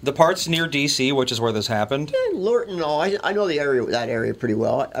The parts near D.C., which is where this happened. Lorton. No, I know that area pretty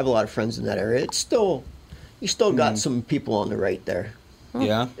well. I have a lot of friends in that area. It's still, you still got some people on the right there.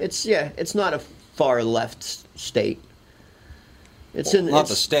 Yeah. It's not a far left state. It's in Not it's,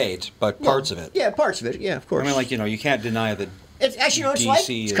 the state, but parts of it. Yeah, parts of it. Yeah, of I course. mean, like, you can't deny that. It's actually, it's like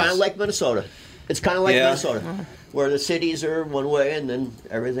DC it's kind of is- like Minnesota. It's kind of like Yeah. Minnesota, where the cities are one way and then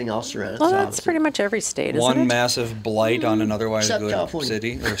everything else around. well, it's that's opposite. pretty much every state, isn't One it? massive blight on an otherwise Except good California.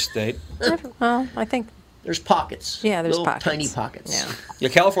 city or state. Well, I think There's pockets. yeah, there's little pockets. tiny pockets. Yeah. Yeah,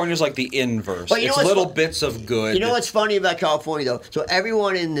 California's like the inverse. But you know it's what's little fu- bits of good. You know what's funny about California, though? So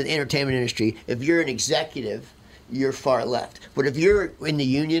everyone in the entertainment industry, if you're an executive, you're far left. But if you're in the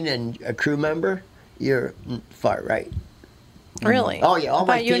union and a crew member, you're far right. Really? Oh, yeah, all I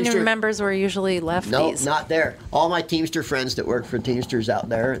my thought union Teamster- members were usually lefties. No, not there. All my Teamster friends that work for Teamsters out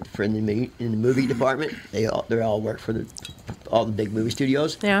there in the movie department, they all work for all the big movie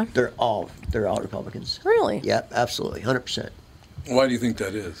studios. Yeah. They're all Republicans. Really? Yep, absolutely, 100%. Why do you think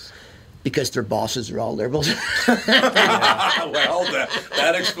that is? Because their bosses are all liberals. Well,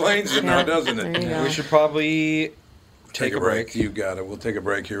 that explains it now, Yeah, doesn't there it? you go. We should probably take a break. You got it. We'll take a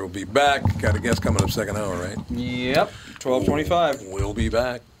break here. We'll be back. Got a guest coming up second hour, right? Yep. 12:25. We'll be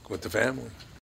back with the family.